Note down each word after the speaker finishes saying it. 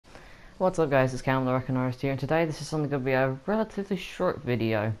What's up guys, it's Cam the Recognised here, and today this is only going to be a relatively short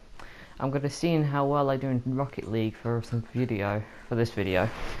video. I'm going to see how well I do in Rocket League for this video.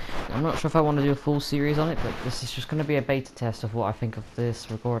 I'm not sure if I want to do a full series on it, but this is just going to be a beta test of what I think of this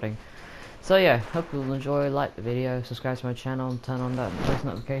recording. So yeah, hope you'll enjoy, like the video, subscribe to my channel, and turn on that post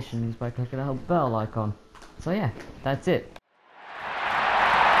notifications by clicking the bell icon. So yeah, that's it.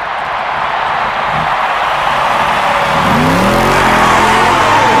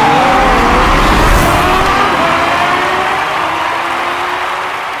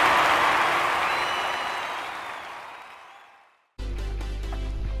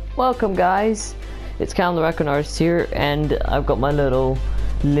 Welcome guys, it's Cam the Recognised here, and I've got my little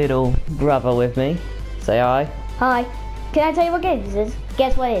brother with me. Say hi. Hi. Can I tell you what game this is?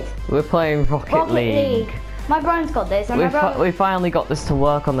 Guess what it is? We're playing Rocket League. My brother's got this, and we finally got this to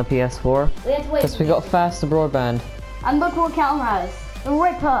work on the PS4. Because we got faster broadband. And look what Cam has. The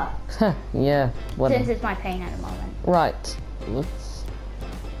Ripper. Yeah. Since it's my pain at the moment. Right.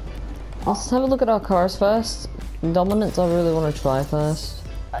 Let's have a look at our cars first. Dominance I really want to try first.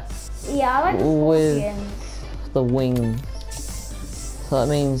 Yeah, I like the Scorpions. With the wings. So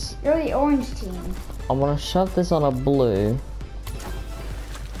that means you're the orange team. I'm gonna shove this on a blue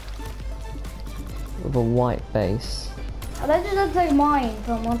with a white base. Oh, that just looks like mine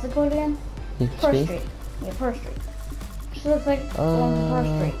from what's it called again? First Street. Yeah, First Street. Just looks like the one from First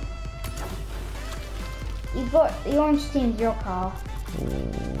Street. You've got the orange team's your car.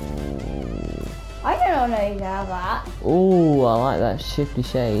 I don't know you have that. Ooh, I like that shifty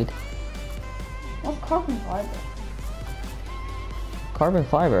shade. What's carbon fiber? Carbon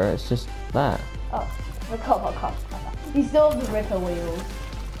fiber, it's just that. Oh, I forgot about carbon fiber. You still have the Ripper wheels.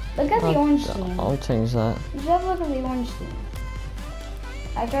 Look at the orange team. I'll change that. You should have a look at the orange team.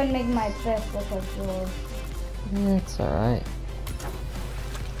 I tried to make my chest look like yours. It's alright.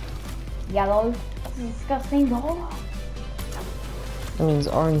 Yellow. That's a disgusting ball. That means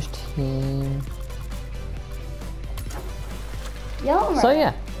orange team. Yellow. So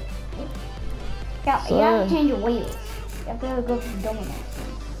yeah. Yeah, you have to change your wheels. You have to go for dominance.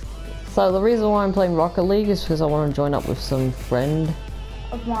 So the reason why I'm playing Rocket League is because I want to join up with some friend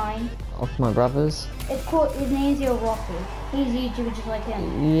of mine. Of my brother's. It's called, his name's Rocky. He's a YouTuber just like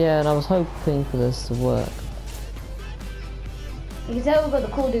him. Yeah, and I was hoping for this to work. You can tell we've got the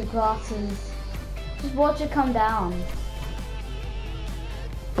cool dude glasses. Just watch it come down.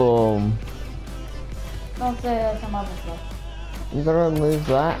 Boom. Don't say some other stuff. You gotta remove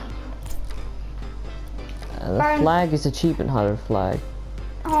that. The flag is achievement hunter flag.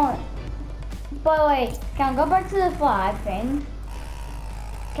 Oh, by the way, can I go back to the flag thing?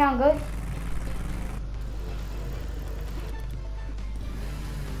 Can I go?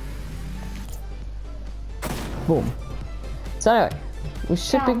 Boom. So anyway, we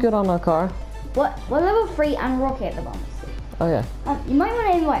should be good on our car. What? We're level 3 and Rocket at the moment. Oh yeah. You might want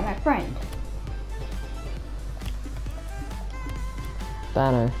to invite my friend.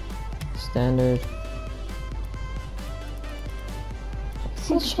 Banner. Standard.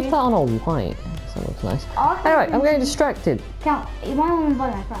 Let's shove that on a white. That looks nice. Anyway, I'm getting distracted. Count. You might want to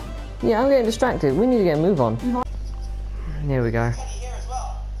invite my friend. Yeah, I'm getting distracted. We need to get a move on. Here we go.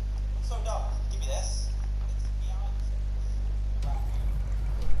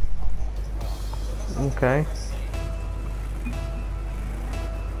 Okay.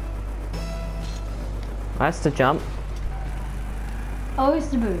 That's the jump. Oh, it's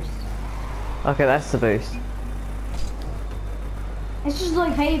the boost. Okay, that's the boost. It's just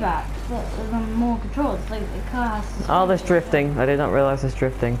like payback, but with more control. It's like the car has to... Oh, there's drifting. I did not realize there's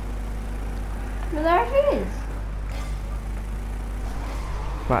drifting. But there it is.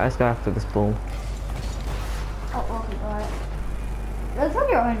 Right, let's go after this ball. Oh, okay, alright. Let's have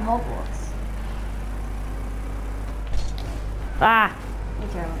your own Hogwarts. Ah! You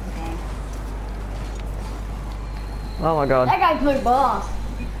terrible, okay. Oh my god. That guy played boss.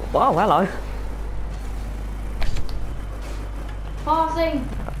 Oh, hello. Passing.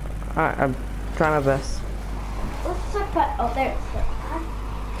 Alright, I'm trying my best. Let's check that. Oh, there it's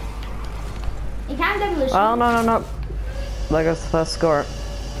You can't demolition. Oh, no. There goes the first score.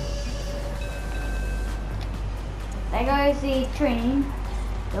 There goes the train.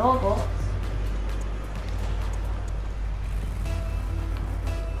 The Hogwarts.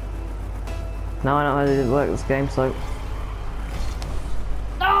 Now I know how to work this game, so...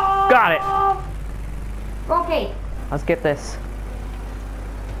 Oh! Got it! Rocky! I'll skip this.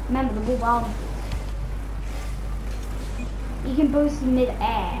 Remember the ball balances. You can boost in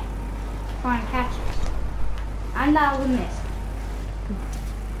mid-air. Try and catch it. And that was a miss.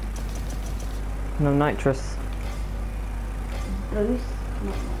 No nitrous. Boost.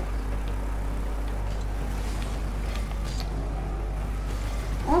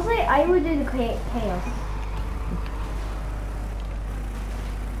 Honestly, I would do the chaos.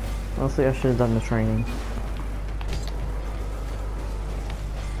 Honestly, I should have done the training.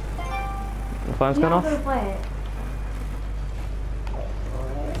 The phone's gone off? Play it.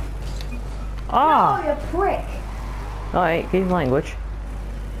 Ah! Oh, you prick! Alright, keep language.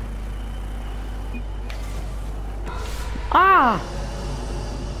 Ah!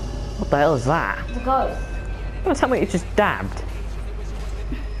 What the hell is that? It's a ghost. Don't tell me you just dabbed.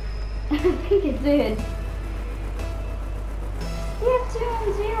 I think it did. You have 2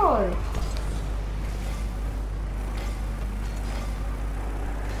 and 0.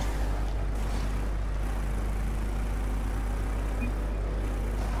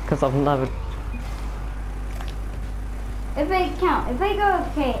 Because I've never... If they count, if they go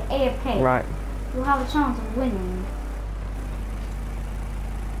AFK, Right. you'll have a chance of winning.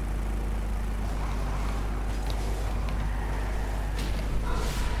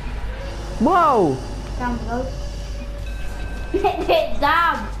 Whoa! Down the road.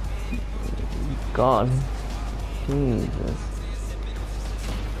 Damn! God. Jesus.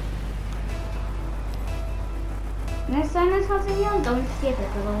 Next time this comes in here, don't skip it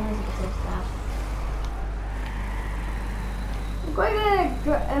because I want to get this stuff. I'm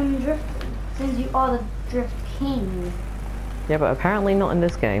going to drift since you are the drift king. Yeah, but apparently not in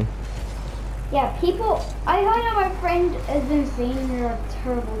this game. Yeah, people. I heard that my friend has been saying you're a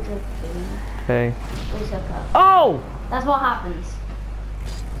terrible drift king. Okay. We suck up. Oh! That's what happens.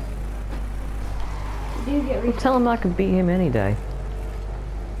 You do get Tell him I can beat him any day.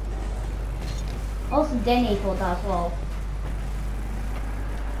 Also, Denny thought that as well.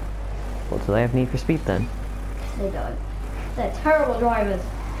 What, do they have Need for Speed then? They don't. They're terrible drivers.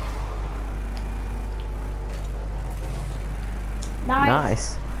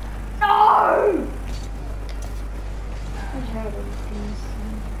 Nice. No! I'm terrible at these things.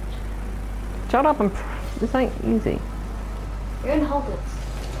 Shut up and... This ain't easy. You're in Hogwarts.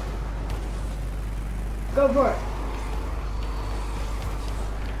 Go for it.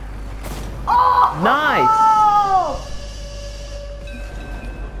 Oh! Nice! Oh!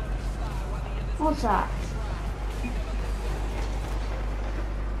 What's that?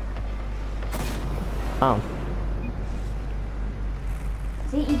 Oh.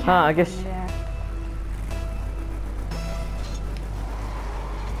 See, you can't I guess... from there.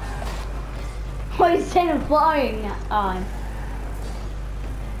 Oh, he's kind of flying that time.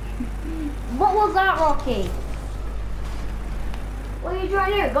 What was that, Rocky? What are you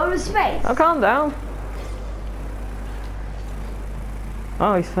trying to do? Go to space? Oh, calm down.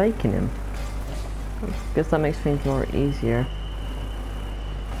 Oh, he's faking him. Guess that makes things more easier.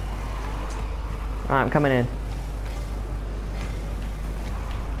 Alright, I'm coming in.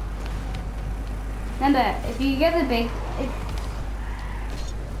 Remember, if you get the big...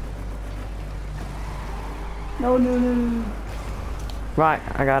 No, no, no, no. Right,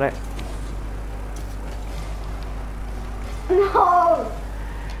 I got it. No!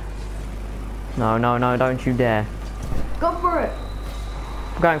 No, no, no, don't you dare. Go for it.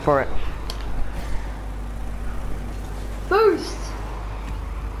 I'm going for it. Boost!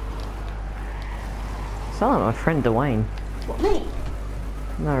 Sound like my friend Dwayne. What, me?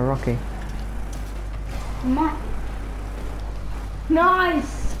 No, Rocky. My...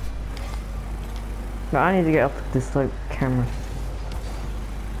 Nice! But I need to get up this like camera.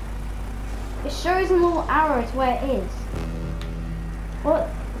 It shows a little arrow to where it is. What?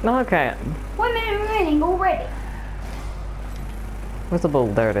 Okay. 1 minute remaining already. Where's the ball?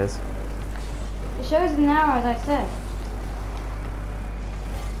 There it is. It shows an arrow, as I said.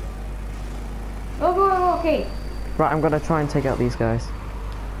 Go, go, go, okay. Right, I'm gonna try and take out these guys.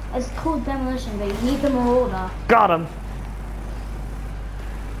 It's called demolition, but you need them in order. Got him!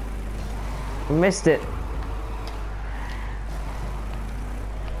 Missed it.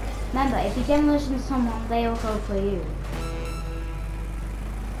 Remember, if you demolition someone, they'll go for you.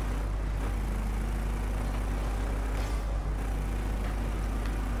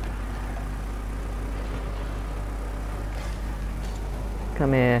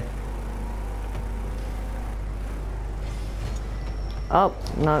 Come here. Oh,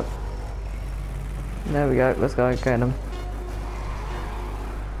 no. There we go. Let's go get him.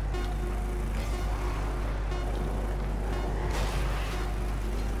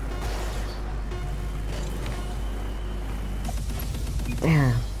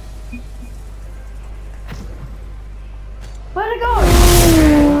 Yeah. Where'd it go?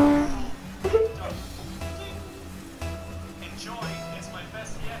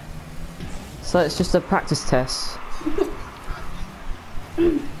 So it's just a practice test.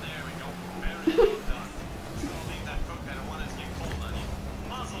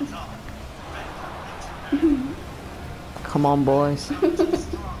 Come on, boys.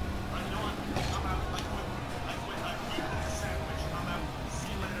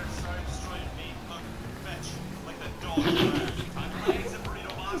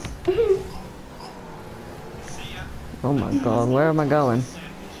 Oh my god, where am I going?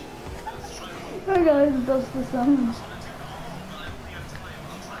 Hey guys, that's the sound.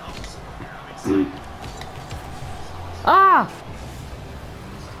 Ah!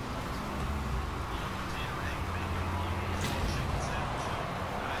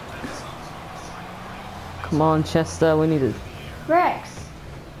 Come on, Chester, we need it. Rex.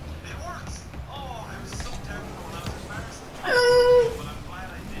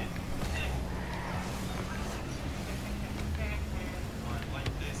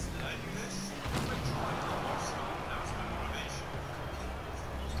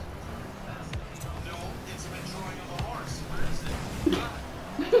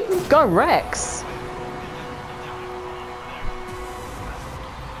 Go Rex!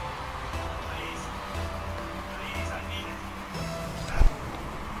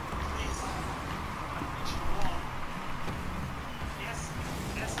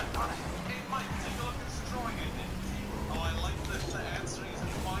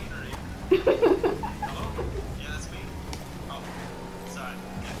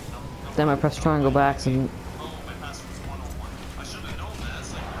 Then I press triangle by accident.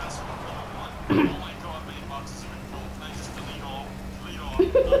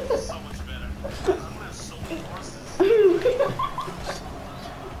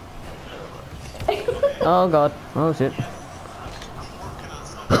 Oh god. Oh shit.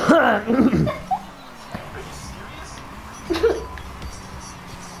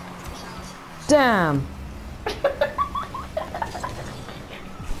 Damn.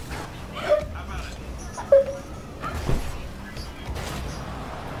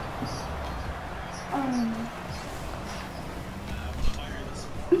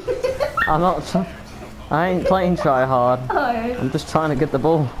 I'm not. I ain't playing try hard. I'm just trying to get the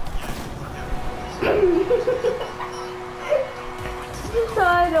ball.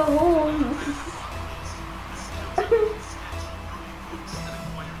 Tie the horns.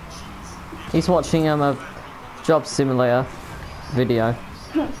 He's watching a job simulator video.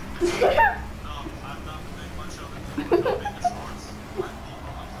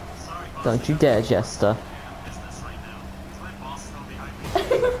 Don't you dare, Jester.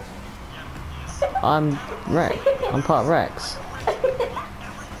 I'm Rex. I'm part Rex.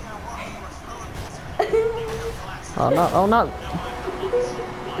 Oh no! Oh no!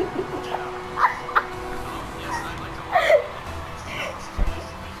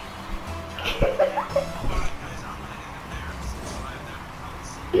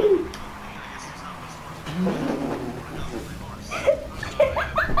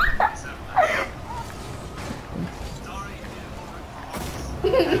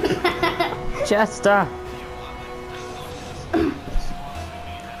 Chester!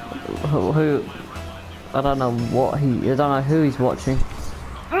 Who? I don't know what he. I don't know who he's watching.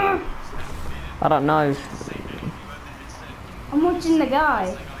 I don't know. I'm watching the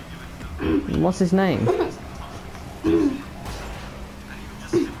guy. What's his name?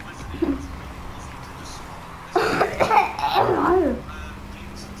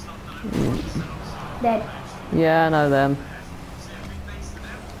 Dead. Yeah, I know them.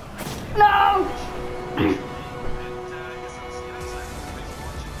 No!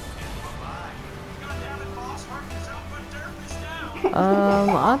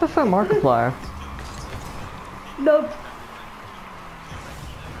 I prefer Markiplier. Nope.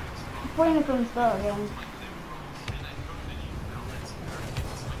 Playing it from the start again.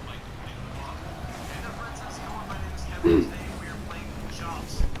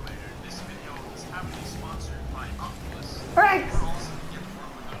 Rex!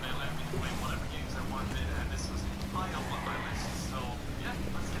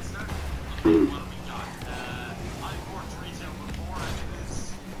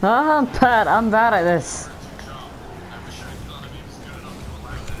 I'm bad at this.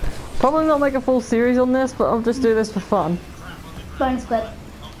 Probably not make a full series on this, but I'll just do this for fun. Bonus clip.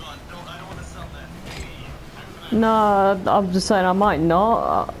 No, I'm just saying I might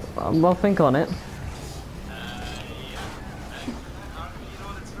not. I'll think on it.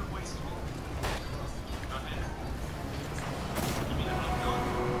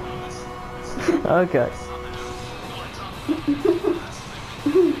 Okay.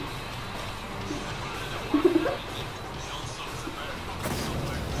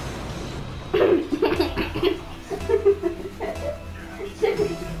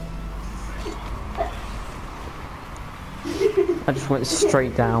 I just went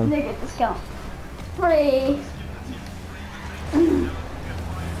straight down. They get discount. Free.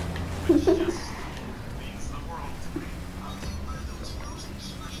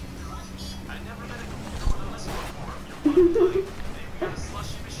 You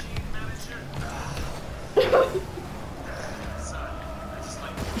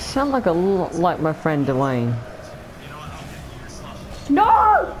sound like a lot like my friend Dwayne.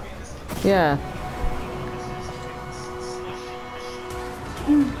 No! Yeah.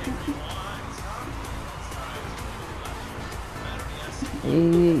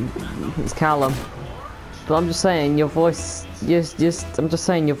 It's Callum. But I'm just saying your voice I'm just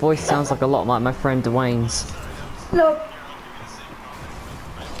saying your voice sounds like a lot like my friend Dwayne's. Look.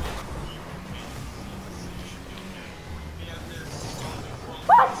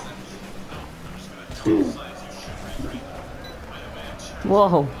 What?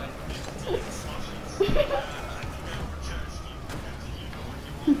 Whoa.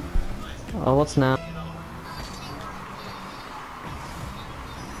 Oh, what's now?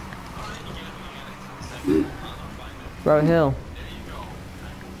 Bro Hill.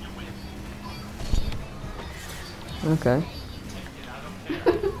 Okay.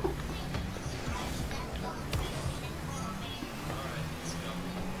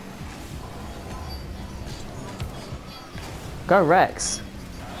 Go Rex.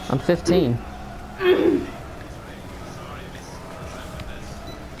 I'm 15.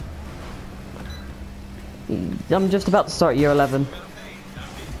 I'm just about to start year 11.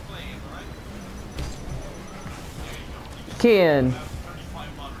 Kian.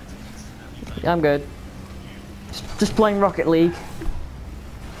 I'm good. Just playing Rocket League.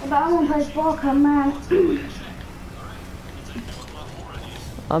 But I want to play Sparker, man.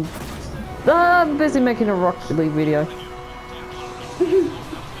 I'm busy making a Rocket League video.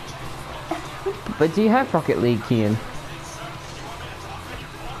 But do you have Rocket League, Kian?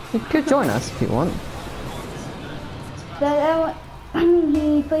 You could join us if you want. But I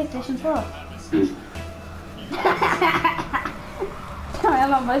need PlayStation 4. I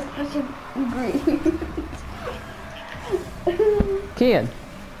love my special green. Kian.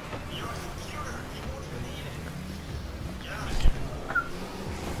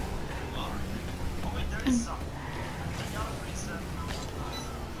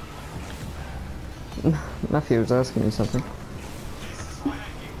 Matthew was asking me something.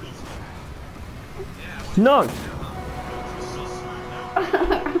 No!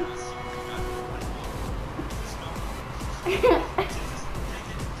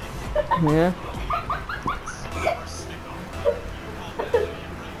 Yeah?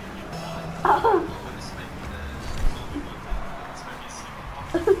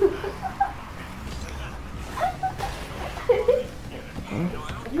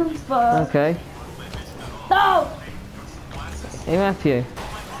 Okay. No! Hey Matthew.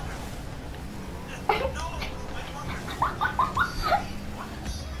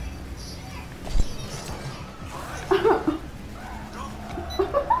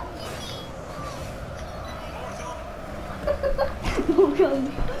 Oh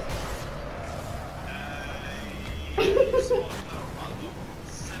god.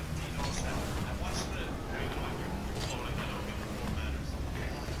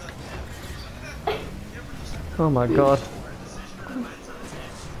 Oh my god.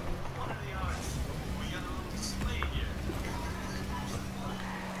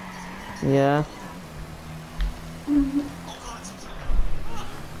 Yeah.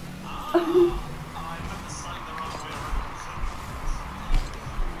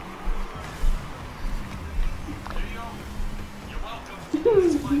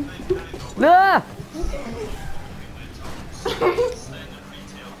 Ah!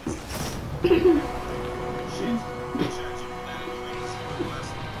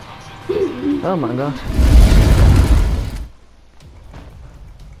 Oh my god.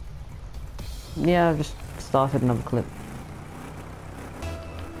 Yeah, I've just started another clip.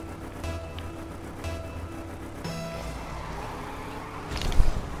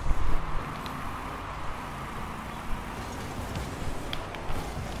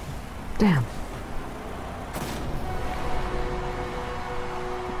 Damn.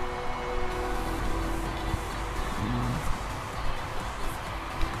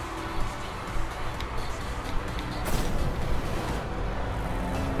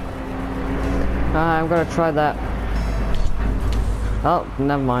 I'm gonna try that. Oh,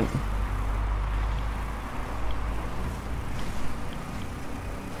 never mind.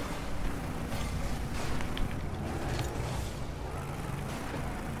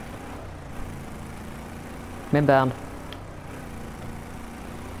 Inbound.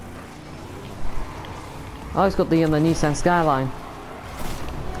 Oh, he's got the Nissan Skyline.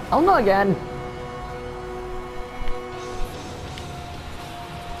 Oh, not again!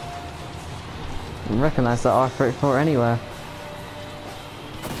 I don't recognize that R34 anywhere.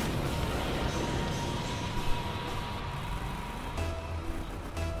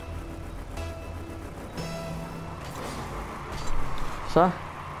 So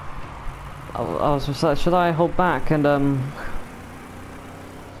I was just like, should I hold back and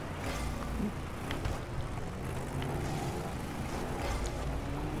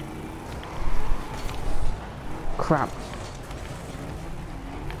crap.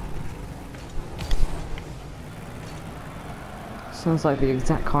 Sounds like the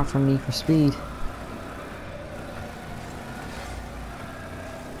exact car for me for speed.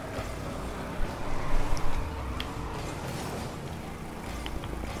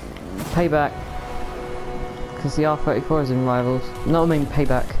 Payback. Because the R34 is in Rivals. No, I mean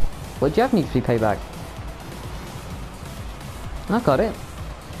payback. What do you have need to be payback? I got it.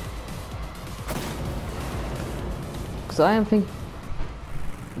 Because I am thinking...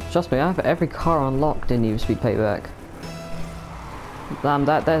 Trust me, I have every car unlocked in Need for Speed Payback. I'm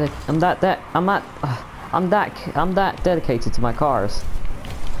that dedicated to my cars.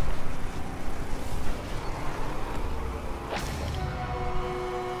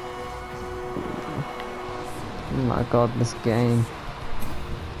 Oh my god, this game.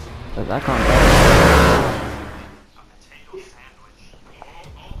 I can't go.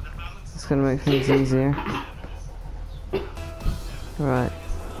 It's gonna make things easier. Right.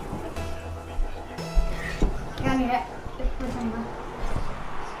 Yeah, I need it. It's for somewhere.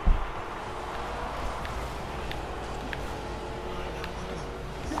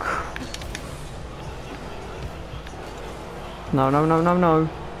 No, no, no, no, no.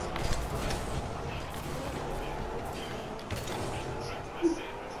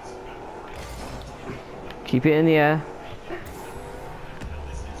 Keep it in the air.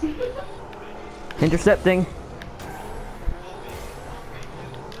 Intercepting.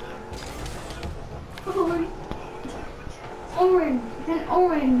 Orange. Orange. It's an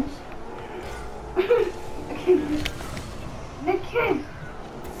orange. The kid. That kid.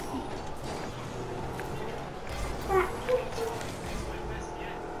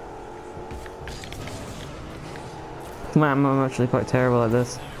 Man, I'm actually quite terrible at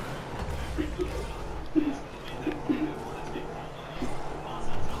this.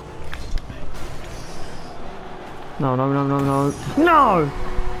 No, no, no, no, no. No!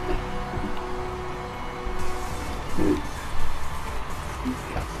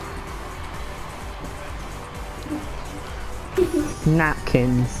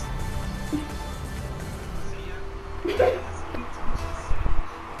 Napkins.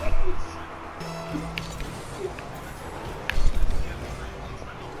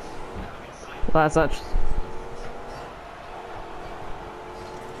 That's actually...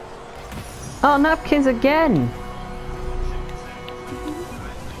 Oh, napkins again!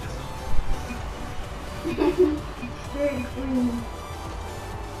 Very green.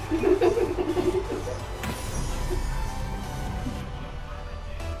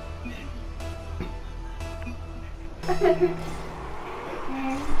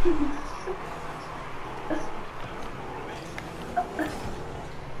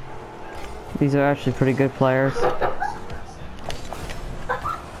 These are actually pretty good players.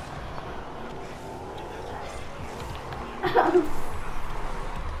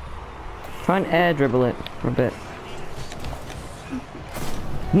 Try and air dribble it for a bit.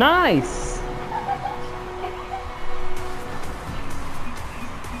 Nice!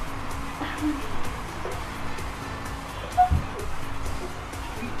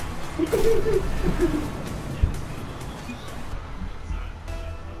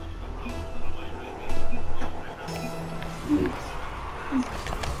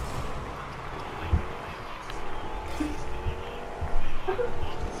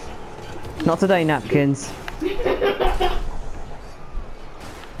 Not today, napkins.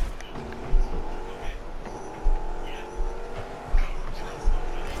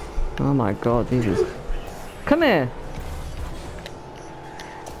 Oh my god, these are... Come here!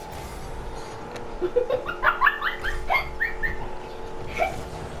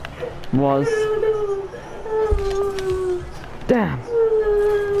 Was... Damn!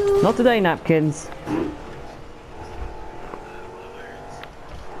 Not today, napkins.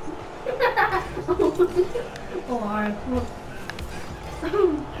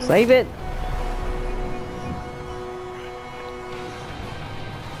 Save it!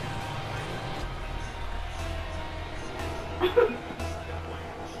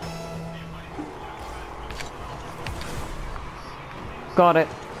 Got it.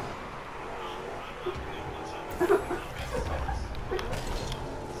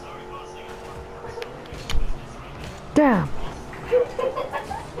 Damn!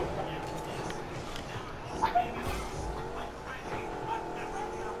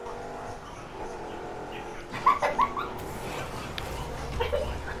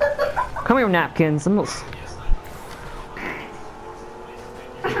 Come here, napkins. I'm not...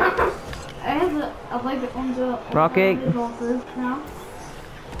 Rocky. Now.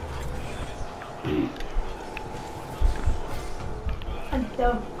 I'm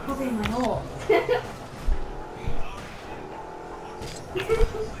so covering my hole.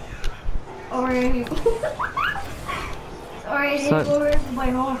 Sorry. Sorry, I didn't go over my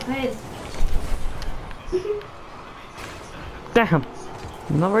whole face. Damn.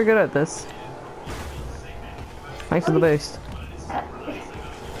 I'm not very good at this. Thanks for the boost.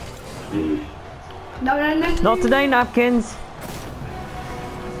 No. Not today, napkins.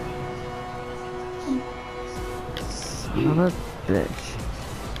 Son of a bitch.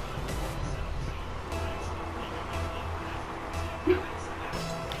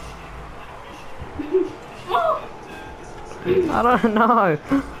 I don't know.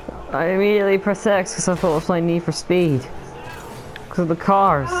 I immediately pressed X because I thought I was playing Need for Speed. Because of the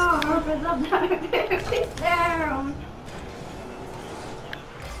cars. Oh, it's up down.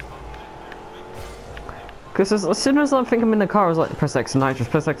 Because as soon as I think I'm in the car, I was like, press X and nitrous,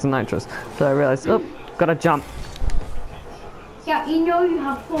 press X and nitrous. So I realized, oh, gotta jump. Yeah, you know you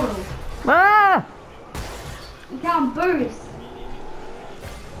have portals. Ah! You can't boost.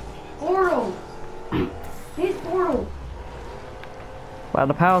 Portal. Here's portal. Wow,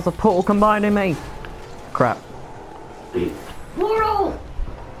 the powers of Portal combined in me. Crap. Portal.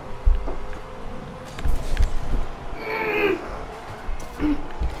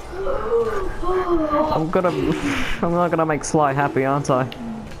 I'm not gonna make Sly happy, aren't I?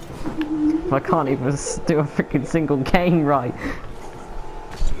 I can't even do a freaking single game right.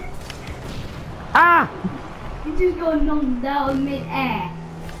 Ah! You just got knocked down mid-air.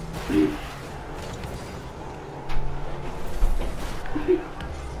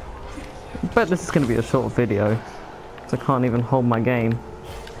 I bet this is gonna be a short video, because I can't even hold my game.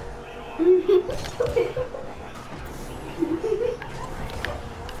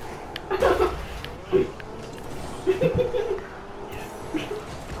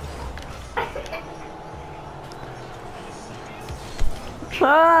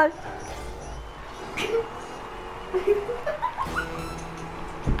 Ah!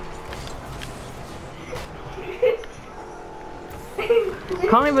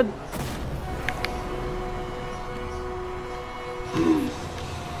 Can't even.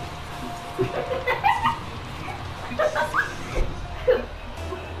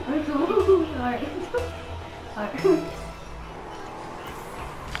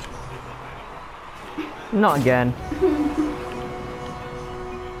 Not again.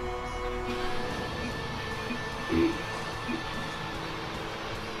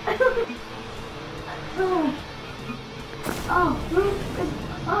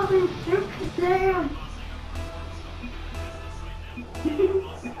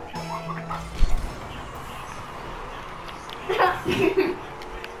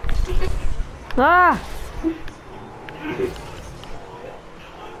 Ah!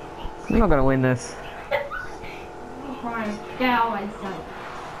 I'm not gonna win this. I'm trying to scale myself.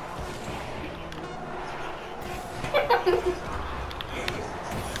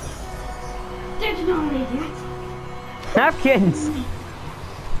 There's no idiot. Napkins!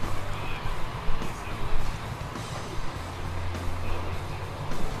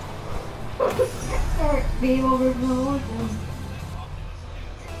 Game over for the one.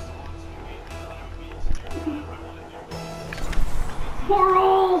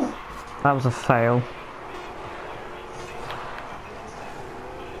 Portal! That was a fail.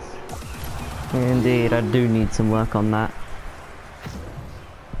 Indeed, I do need some work on that.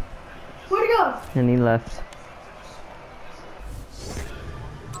 Where'd he go? And he left.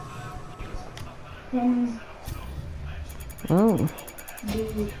 Then Oh.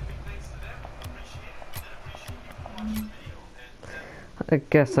 I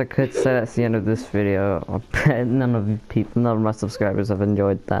guess I could say that's the end of this video. I bet none of my subscribers have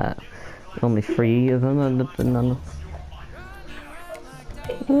enjoyed that. Only 3 of them have been none.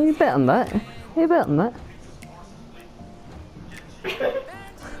 You bet on that. You bet on that.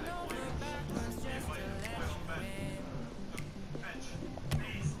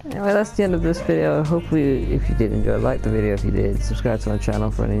 Anyway, that's the end of this video. Hopefully, if you did enjoy, like the video. If you did, subscribe to my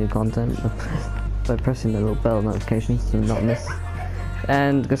channel for any new content by pressing the little bell notifications to not miss.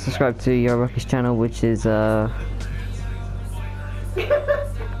 And go subscribe to your Rocky's channel, which is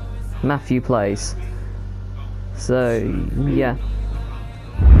Matthew Plays. So yeah,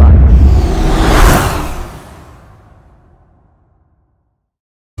 bye.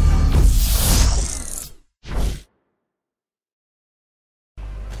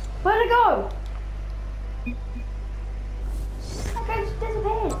 where'd it go? Okay, just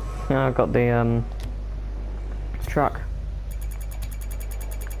disappeared. Yeah, I got the truck.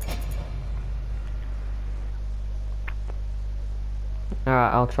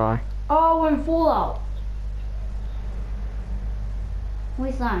 Alright, I'll try. Oh, we're in Fallout.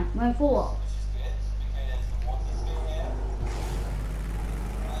 Wait, Sam, we're in Fallout.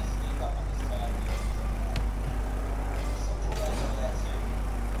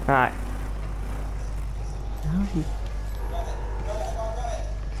 Alright.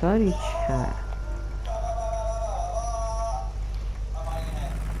 How do you chat?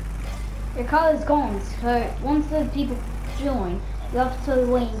 Your color's gone, so once the people join, you have to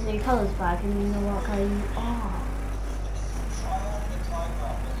wait until your color's back and you know what color you are.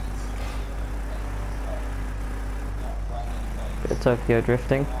 Bit of Tokyo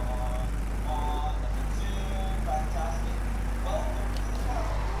drifting.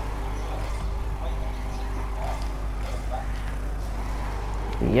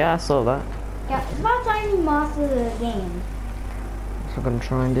 Yeah, I saw that. Yeah, it's about time you master the game. That's what I'm gonna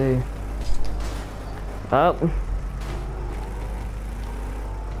try and do. Oh.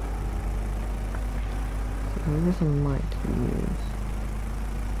 There's a mic to use.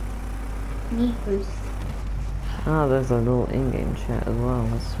 Need boost. Ah, there's a little in-game chat as well.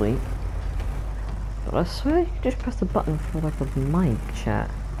 That's sweet. But I swear you could just press the button for like a mic chat.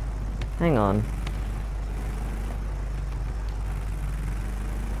 Hang on.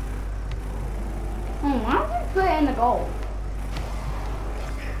 Oh, why don't you put it in the goal?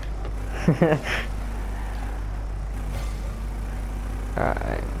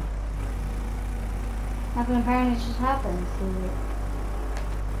 Alright. Nothing apparently just happened.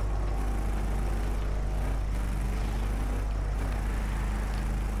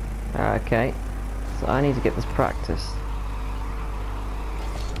 Okay. So I need to get this practice.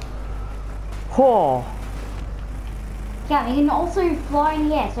 Whoa! Yeah, you can also fly in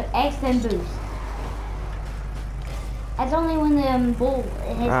the air, so X then boost. It's only when the ball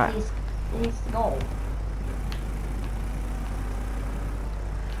hits the goal.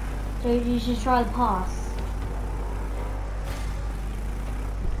 So you should try the pass.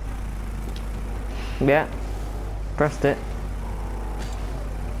 Yeah. Pressed it.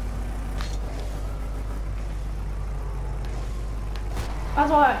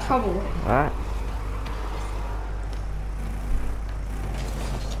 That's what I have trouble with. Alright.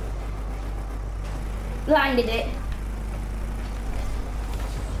 Landed it.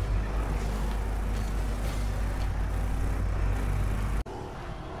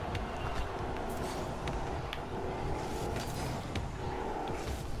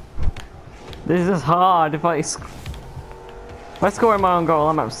 This is hard. If I score in my own goal,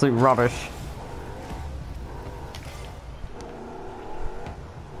 I'm absolute rubbish.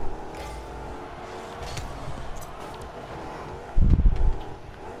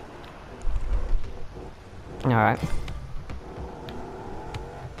 Alright.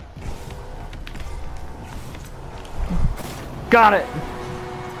 Got it!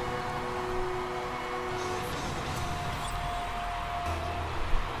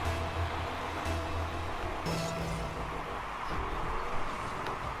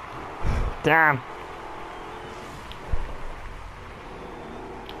 Damn.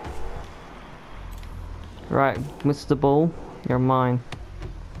 Right, Mr. Ball, you're mine.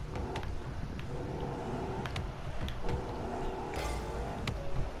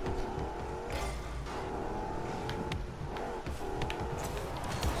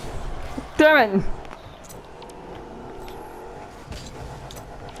 Damn it!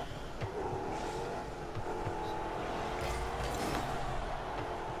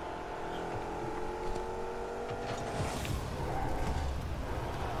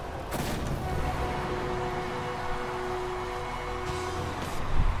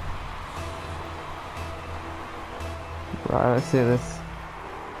 Right, let's do this.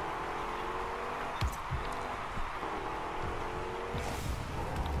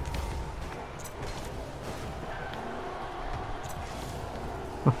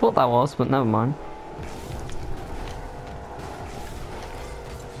 I thought that was, but never mind.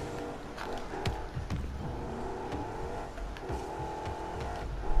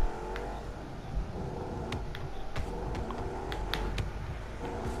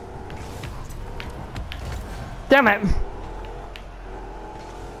 Damn it!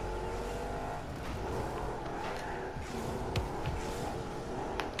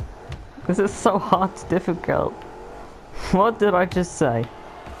 This is so hard, difficult. What did I just say?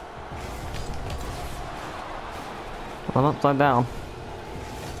 I'm upside down.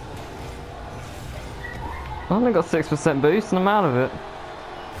 I only got 6% boost and I'm out of it.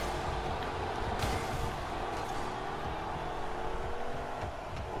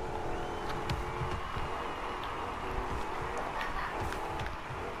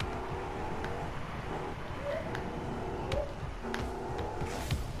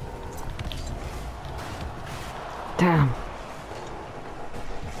 Damn.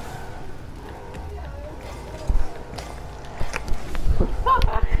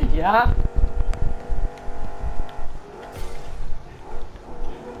 Yeah.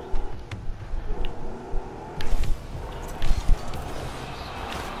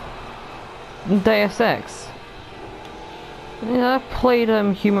 Deus Ex. Yeah, I've played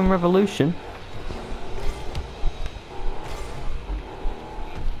Human Revolution.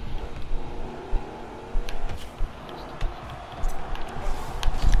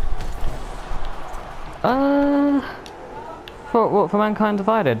 For what? For Mankind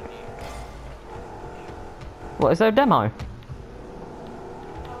Divided? What is there a demo?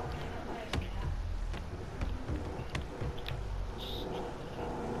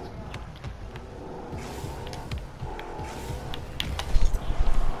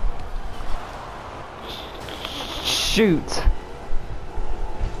 Shoot!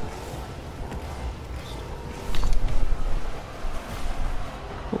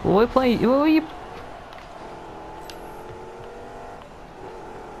 We're playing. What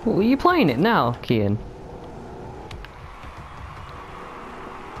were you playing it now, Kian?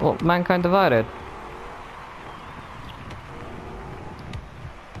 What, Mankind Divided?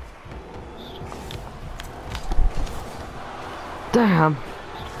 Damn.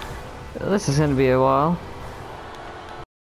 This is gonna be a while.